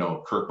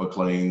 Kirk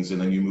McLean's. And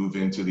then you move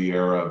into the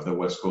era of the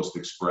West Coast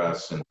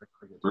Express and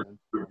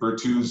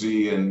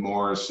Bertuzzi and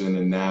Morrison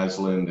and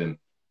Naslund.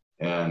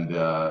 And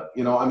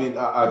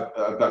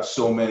I've got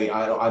so many.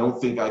 I don't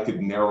think I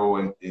could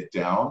narrow it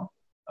down.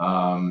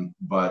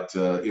 But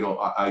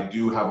I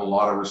do have a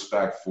lot of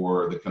respect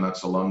for the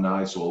Canucks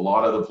alumni. So a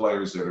lot of the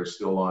players that are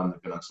still on the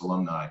Canucks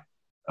alumni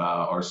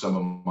are some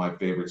of my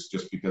favorites,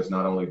 just because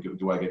not only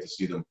do I get to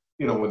see them,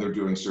 when they're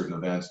doing certain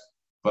events,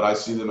 but I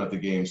see them at the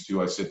games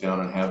too. I sit down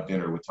and have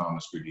dinner with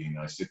Thomas Gradine.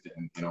 I sit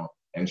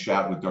and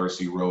chat with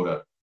Darcy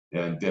Rota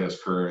and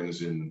Dennis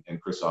Kearns and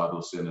Chris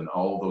Odlofsson and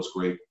all those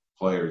great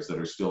players that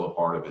are still a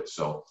part of it.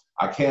 So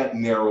I can't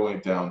narrow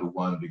it down to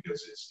one,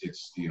 because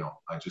it's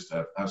I just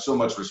have so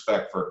much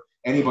respect for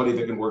anybody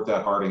that can work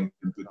that hard and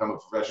become a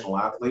professional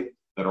athlete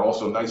that are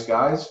also nice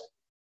guys.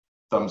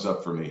 Thumbs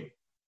up for me.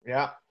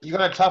 Yeah. You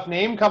got a tough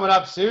name coming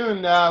up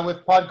soon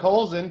with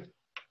Podkolzin.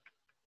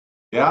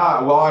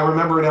 Yeah, well, I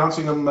remember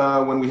announcing him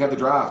when we had the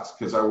draft,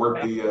 because I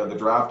worked the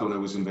draft when it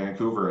was in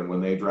Vancouver, and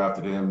when they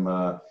drafted him.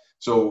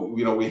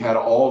 We had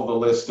all the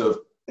list of,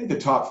 I think, the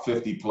top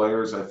 50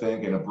 players, I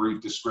think, and a brief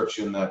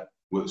description that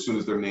as soon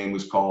as their name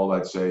was called,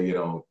 I'd say,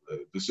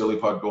 Vasily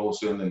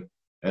Podkolzin,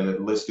 and it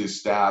list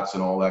his stats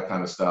and all that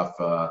kind of stuff.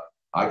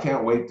 I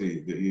can't wait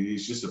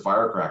he's just a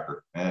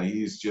firecracker, and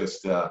he's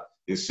just,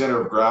 his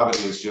center of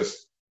gravity is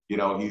just,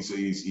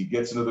 he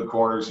gets into the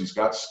corners, he's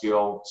got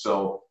skill.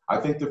 So I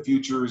think the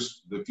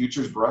future's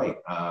bright.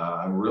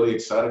 I'm really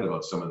excited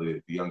about some of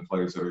the young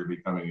players that are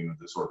becoming into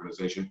this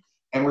organization.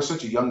 And we're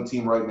such a young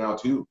team right now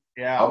too.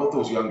 Yeah. How about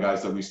those young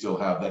guys that we still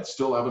have that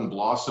still haven't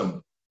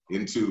blossomed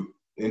into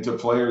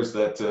players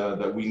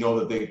that we know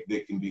that they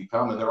can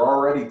become, and they're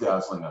already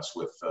dazzling us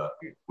with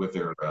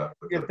their.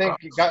 You think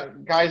you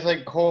got guys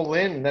like Cole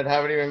Lynn that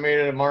haven't even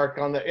made a mark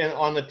on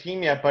the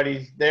team yet, but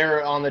he's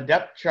there on the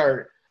depth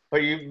chart.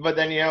 But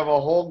then you have a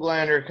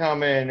Holglander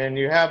come in, and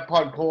you have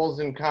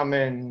Podkolzin come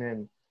in,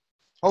 and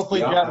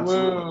Hopefully, Jet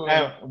Wu.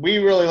 We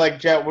really like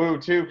Jet Wu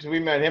too, because we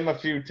met him a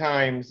few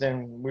times,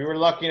 and we were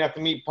lucky enough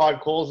to meet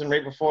Pod Colson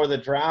right before the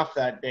draft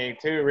that day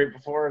too, right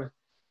before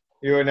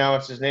you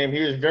announced his name. He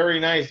was very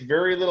nice,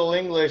 very little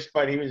English,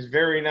 but he was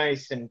very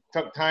nice and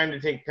took time to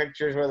take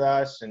pictures with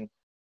us. And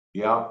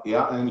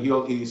and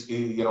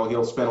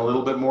he'll spend a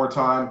little bit more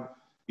time,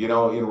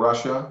 in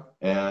Russia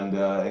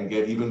and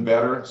get even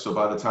better. So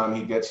by the time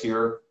he gets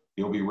here,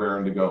 he'll be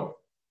raring to go.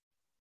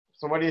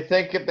 So what do you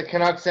think if the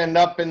Canucks end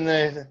up in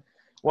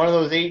one of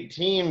those 8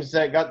 teams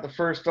that got the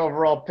first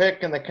overall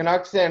pick, and the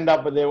Canucks end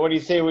up with it? What do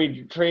you say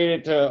we trade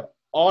it to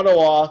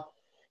Ottawa?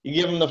 You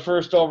give him the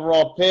first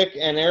overall pick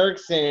and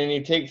Eriksson, and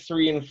you take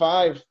 3 and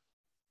 5.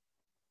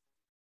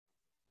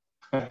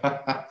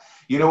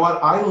 You know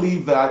what? I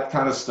leave that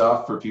kind of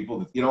stuff for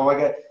people.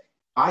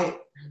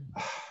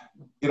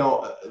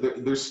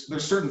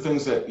 There's certain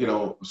things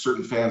that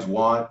certain fans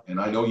want, and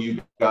I know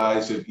you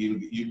guys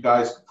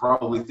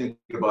probably think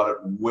about it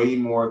way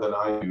more than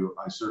I do.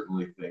 I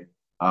certainly think.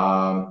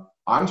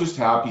 I'm just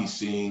happy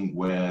seeing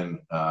when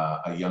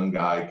a young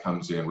guy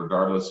comes in,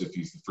 regardless if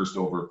he's the first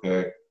overall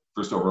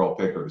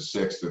pick or the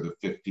 6th or the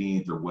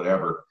 15th or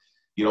whatever.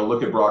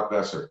 Look at Brock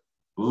Besser.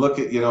 Look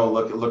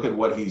at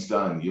what he's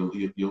done. You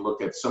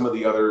look at some of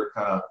the other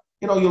kind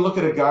of, you look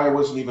at a guy who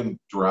wasn't even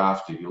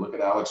drafted. You look at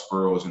Alex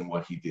Burrows and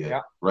what he did,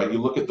 right? You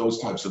look at those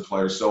types of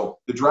players. So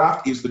the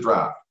draft is the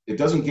draft. It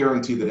doesn't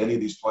guarantee that any of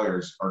these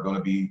players are going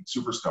to be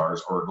superstars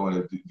or are going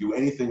to do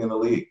anything in the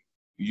league.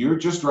 You're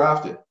just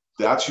drafted.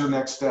 That's your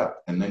next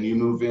step, and then you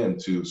move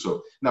into.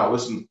 So now,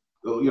 listen,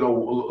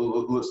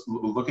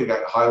 look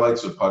at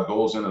highlights of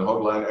Podgolzin and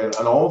Höglander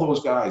and all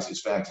those guys.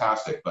 It's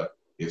fantastic, but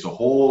it's a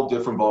whole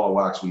different ball of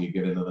wax when you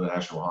get into the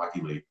National Hockey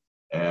League.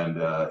 And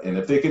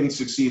if they can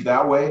succeed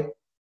that way,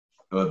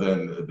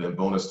 then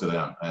bonus to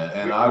them.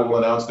 And I will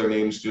announce their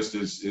names just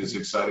as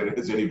excited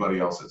as anybody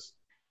else is.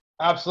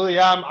 Absolutely,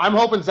 yeah. I'm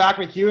hoping Zach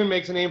McEwen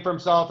makes a name for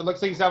himself. It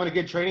looks like he's having a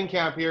good training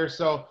camp here,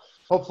 so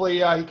hopefully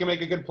he can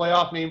make a good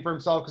playoff name for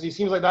himself, because he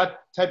seems like that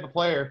type of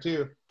player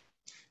too.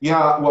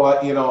 Yeah, well,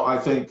 I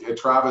think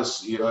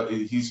Travis,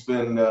 he's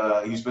been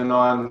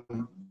on,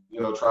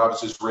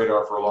 Travis's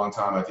radar for a long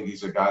time. I think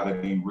he's a guy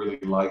that he really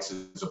likes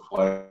as a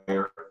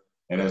player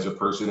and as a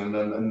person. And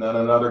then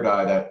another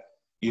guy that,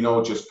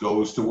 just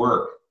goes to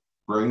work,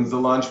 brings the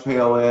lunch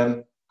pail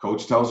in,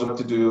 coach tells him what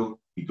to do,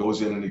 he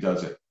goes in and he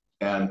does it.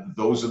 And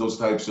those are those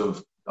types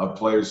of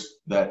players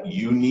that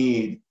you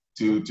need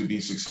to be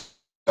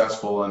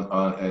successful on.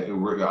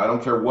 I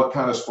don't care what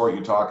kind of sport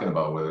you're talking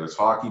about, whether it's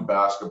hockey,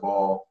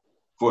 basketball,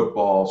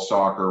 football,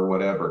 soccer,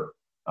 whatever.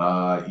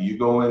 You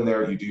go in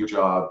there, you do your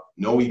job,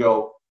 no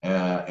ego,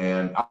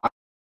 and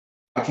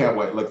I can't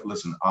wait.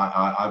 Listen,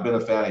 I've been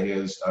a fan of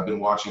his. I've been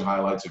watching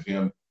highlights of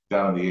him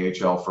down in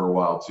the AHL for a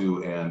while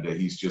too, and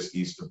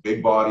he's a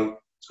big body.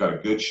 He's got a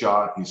good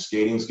shot. His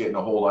skating's getting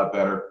a whole lot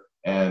better,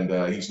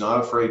 and he's not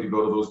afraid to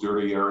go to those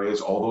dirty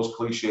areas, all those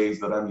cliches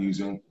that I'm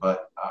using,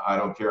 but I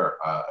don't care.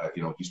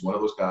 He's one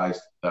of those guys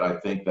that I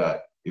think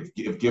that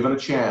if given a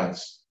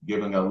chance,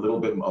 giving a little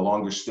bit a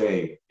longer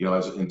stay,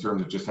 as in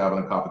terms of just having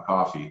a cup of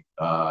coffee,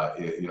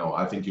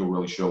 I think he'll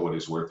really show what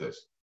his worth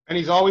is. And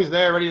he's always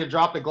there, ready to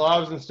drop the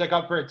gloves and stick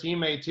up for a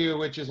teammate too,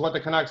 which is what the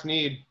Canucks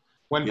need.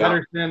 When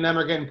Pettersson and them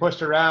are getting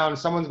pushed around,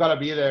 someone's got to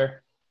be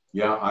there.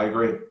 Yeah, I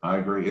agree.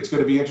 It's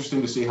going to be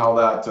interesting to see how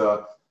that,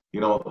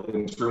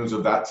 in terms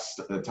of that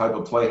type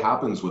of play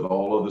happens with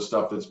all of the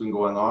stuff that's been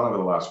going on over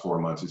the last 4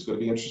 months. It's going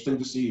to be interesting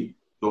to see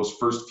those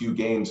first few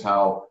games,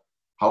 how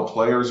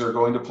players are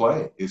going to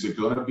play. Is it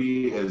going to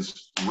be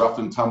as rough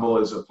and tumble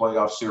as a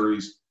playoff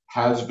series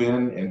has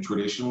been and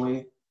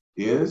traditionally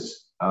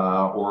is?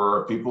 Or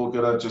are people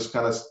going to just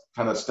kind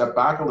of step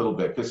back a little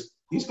bit? Because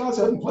these guys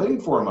haven't played in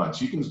 4 months.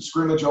 You can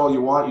scrimmage all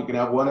you want. You can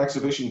have one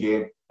exhibition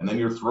game, and then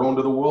you're thrown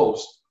to the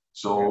wolves.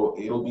 So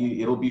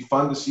it'll be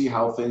fun to see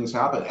how things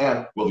happen.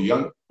 And will the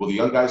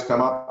young guys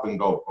come up and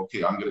go,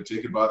 okay, I'm going to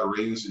take it by the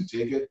reins and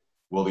take it?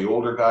 Will the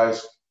older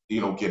guys,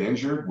 get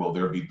injured? Will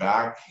there be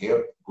back,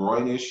 hip,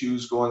 groin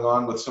issues going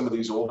on with some of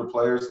these older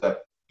players that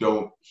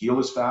don't heal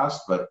as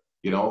fast? But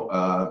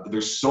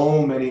there's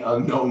so many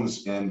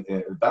unknowns, and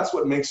that's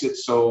what makes it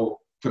so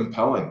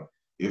compelling.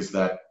 Is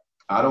that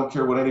I don't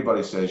care what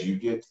anybody says. You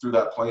get through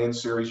that play-in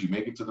series, you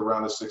make it to the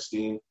round of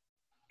 16,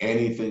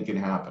 anything can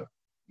happen.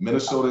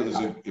 Minnesota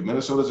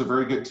is a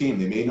very good team.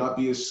 They may not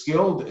be as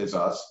skilled as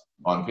us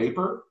on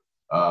paper.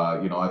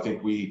 I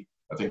think we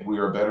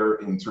are better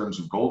in terms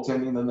of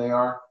goaltending than they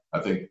are. I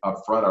think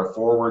up front, our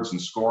forwards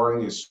and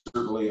scoring is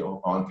certainly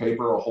on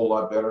paper a whole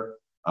lot better.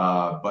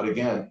 But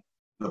again,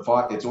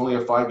 it's only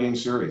a 5-game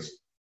series.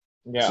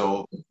 Yeah.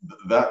 So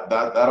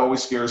that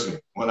always scares me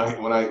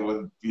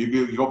when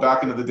you go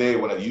back into the day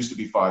when it used to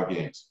be 5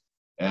 games,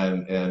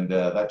 and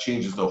that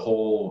changes the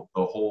whole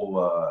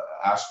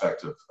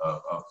aspect of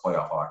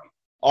playoff hockey.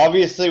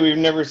 Obviously, we've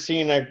never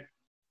seen a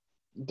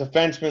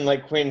defenseman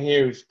like Quinn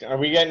Hughes. Are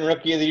we getting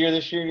Rookie of the Year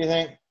this year, do you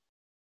think?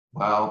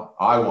 Well,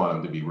 I want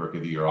him to be Rookie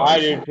of the Year.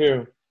 Obviously. I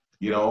do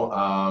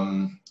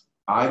too.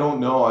 I don't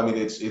know. I mean,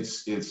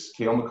 it's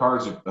Cale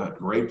Makar's a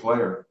great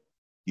player.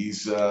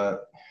 He's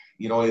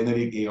and then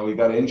he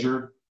got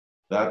injured.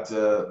 That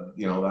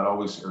that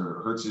always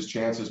hurts his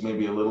chances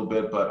maybe a little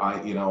bit. But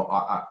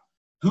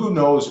who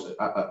knows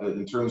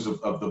in terms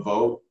of the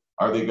vote?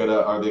 Are they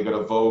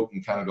gonna vote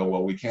and kind of go,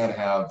 well, we can't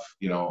have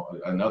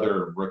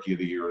another Rookie of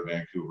the Year in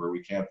Vancouver.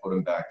 We can't put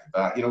him back to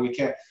back. We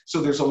can't.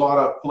 So there's a lot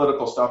of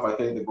political stuff I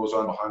think that goes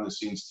on behind the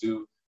scenes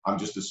too. I'm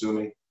just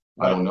assuming.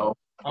 I don't know.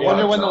 I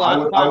wonder when the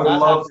last I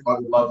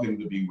would love him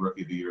to be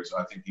Rookie of the Year. So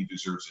I think he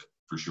deserves it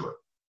for sure.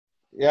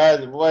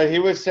 Yeah, what he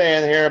was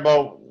saying here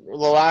about the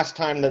last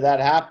time that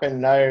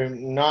happened,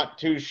 I'm not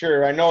too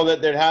sure. I know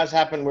that it has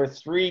happened where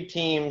 3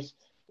 teams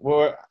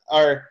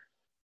are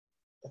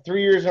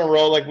 3 years in a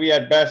row, like we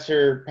had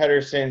Besser,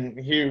 Pedersen,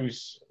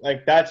 Hughes.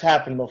 Like that's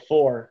happened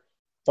before.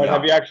 But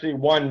have you actually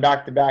won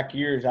back-to-back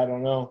years? I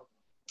don't know.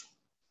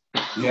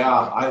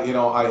 Yeah,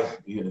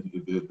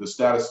 the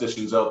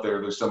statisticians out there,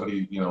 there's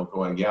somebody,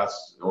 going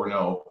yes or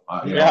no.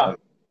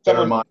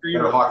 Better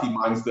hockey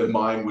minds than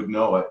mine would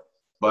know it.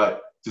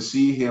 But to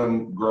see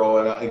him grow,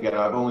 and again,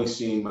 I've only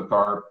seen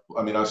Makar.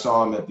 I mean, I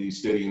saw him at the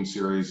Stadium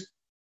Series,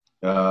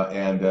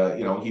 and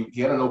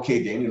he had an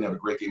okay game. He didn't have a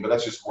great game, but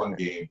that's just one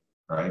game,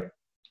 right?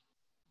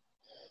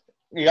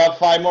 You got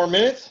 5 more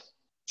minutes?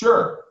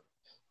 Sure.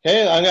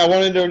 Okay, I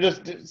wanted to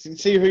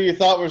just see who you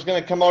thought was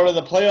going to come out of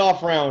the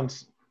playoff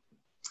rounds.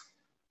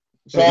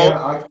 So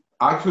again,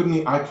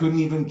 I couldn't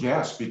even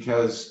guess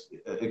because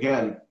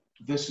again,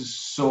 this is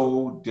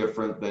so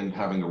different than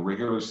having a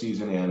regular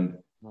season end.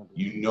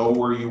 You know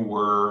where you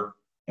were,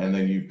 and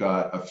then you've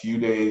got a few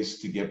days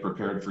to get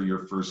prepared for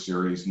your first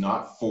series,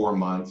 not 4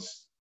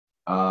 months.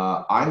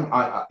 I'm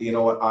not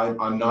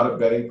a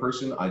betting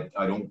person. I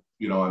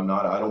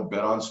don't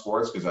bet on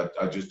sports because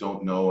I just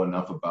don't know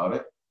enough about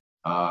it.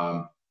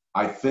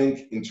 I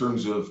think in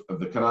terms of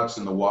the Canucks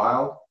and the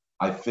Wild,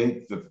 I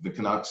think the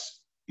Canucks,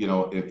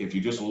 if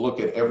you just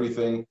look at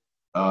everything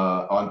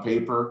on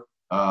paper,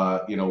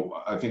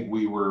 I think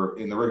we were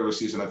in the regular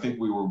season. I think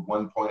we were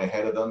 1 point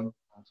ahead of them.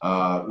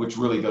 Which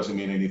really doesn't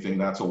mean anything.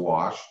 That's a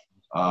wash.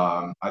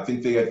 I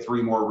think they had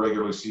 3 more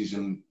regular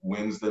season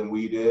wins than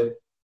we did,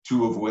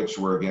 2 of which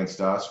were against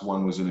us.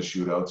 1 was in a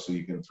shootout, so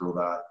you can throw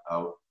that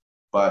out.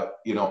 But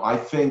I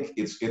think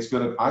it's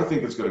gonna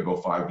go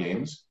 5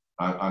 games.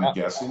 I'm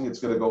guessing it's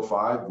gonna go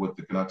 5 with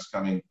the Canucks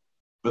coming.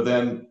 But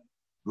then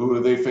who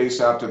do they face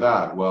after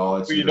that?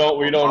 Well, we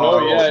don't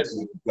know yet. It's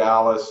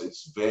Dallas,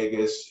 it's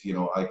Vegas.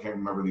 I can't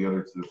remember the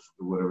other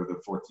whatever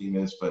the 14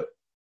 is, but.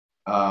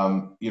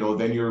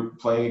 Then you're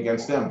playing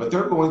against them, but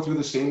they're going through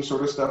the same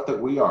sort of stuff that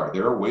we are.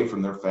 They're away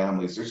from their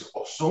families. There's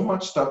so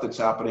much stuff that's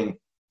happening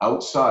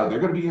outside. They're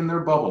going to be in their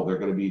bubble. They're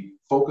going to be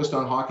focused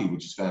on hockey,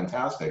 which is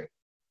fantastic.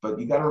 But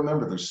you got to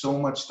remember, there's so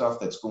much stuff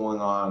that's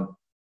going on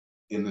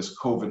in this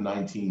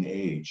COVID-19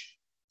 age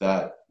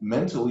that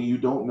mentally you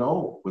don't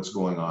know what's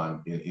going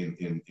on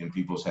in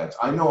people's heads.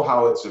 I know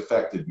how it's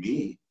affected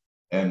me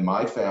and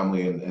my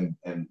family and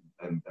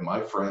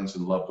my friends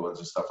and loved ones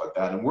and stuff like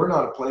that. And we're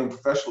not playing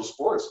professional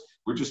sports.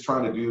 We're just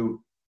trying to do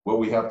what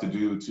we have to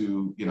do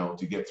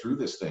to get through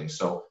this thing.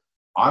 So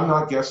I'm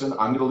not guessing.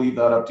 I'm going to leave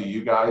that up to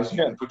you guys.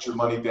 You can put your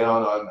money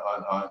down on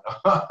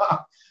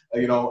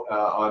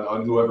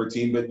whoever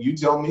team, but you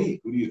tell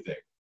me, who do you think?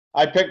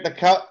 I picked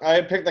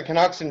the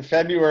Canucks in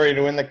February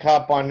to win the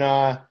Cup on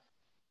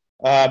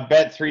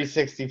Bet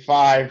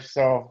 365.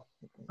 So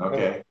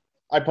okay.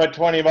 I put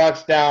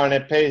 $20 down.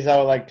 It pays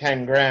out like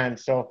 10 grand.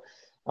 So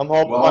I'm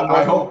hoping.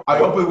 Well, I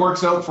hope it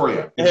works out for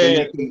you.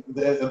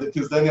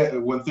 Because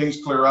then when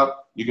things clear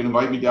up, you can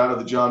invite me down to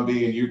the John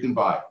B. and you can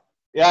buy.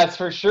 Yeah, it's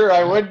for sure.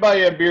 I would buy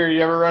you a beer.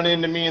 You ever run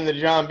into me in the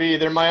John B?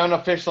 They're my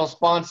unofficial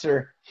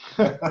sponsor.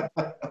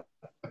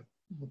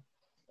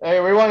 Hey,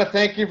 we want to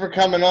thank you for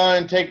coming on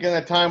and taking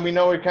the time. We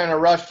know we kind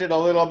of rushed it a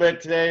little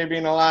bit today,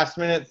 being a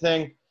last-minute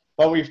thing,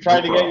 but we've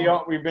tried to get you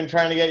on. We've been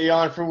trying to get you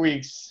on for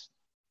weeks.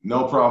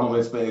 No problem.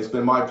 It's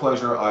been my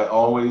pleasure. I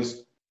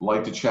always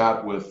like to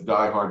chat with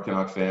diehard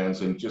Canuck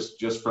fans, and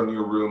just from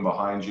your room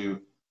behind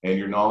you and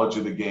your knowledge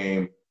of the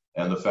game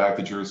and the fact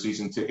that you're a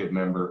season ticket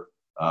member,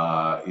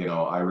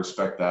 I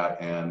respect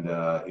that. And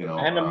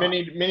and a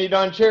mini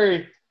Don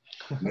Cherry,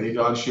 mini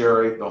Don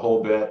Cherry, the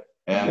whole bit.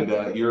 And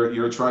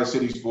you're a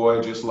Tri-Cities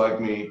boy just like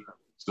me,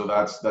 so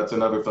that's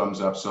another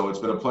thumbs up. So it's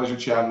been a pleasure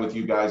chatting with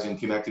you guys and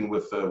connecting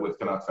with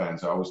Canuck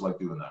fans. I always like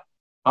doing that.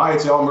 Hi,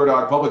 it's Al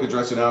Murdoch, public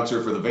address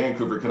announcer for the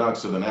Vancouver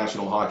Canucks of the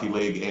National Hockey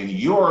League, and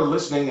you're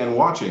listening and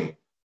watching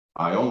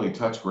I Only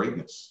Touch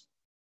Greatness.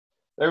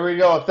 There we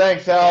go.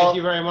 Thanks, Al. Thank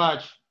you very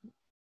much.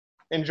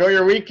 Enjoy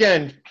your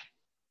weekend.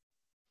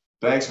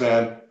 Thanks,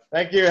 man.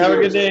 Thank you. Cheers. Have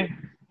a good day.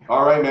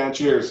 All right, man.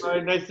 Cheers. All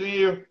right, nice to meet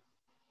you.